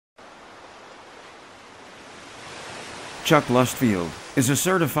Chuck Lustfield is a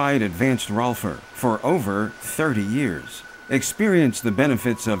certified advanced Rolfer for over 30 years. Experience the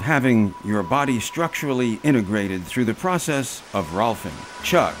benefits of having your body structurally integrated through the process of Rolfing.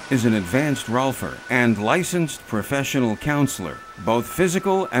 Chuck is an advanced Rolfer and licensed professional counselor. Both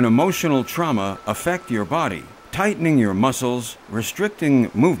physical and emotional trauma affect your body, tightening your muscles, restricting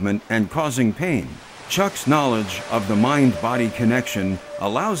movement, and causing pain. Chuck's knowledge of the mind-body connection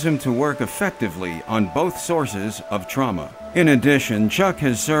allows him to work effectively on both sources of trauma. In addition, Chuck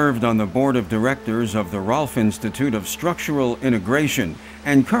has served on the board of directors of the Rolf Institute of Structural Integration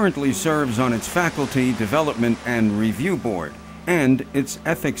and currently serves on its Faculty Development and Review Board and its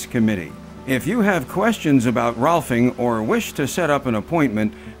Ethics Committee. If you have questions about Rolfing or wish to set up an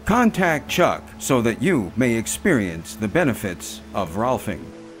appointment, contact Chuck so that you may experience the benefits of Rolfing.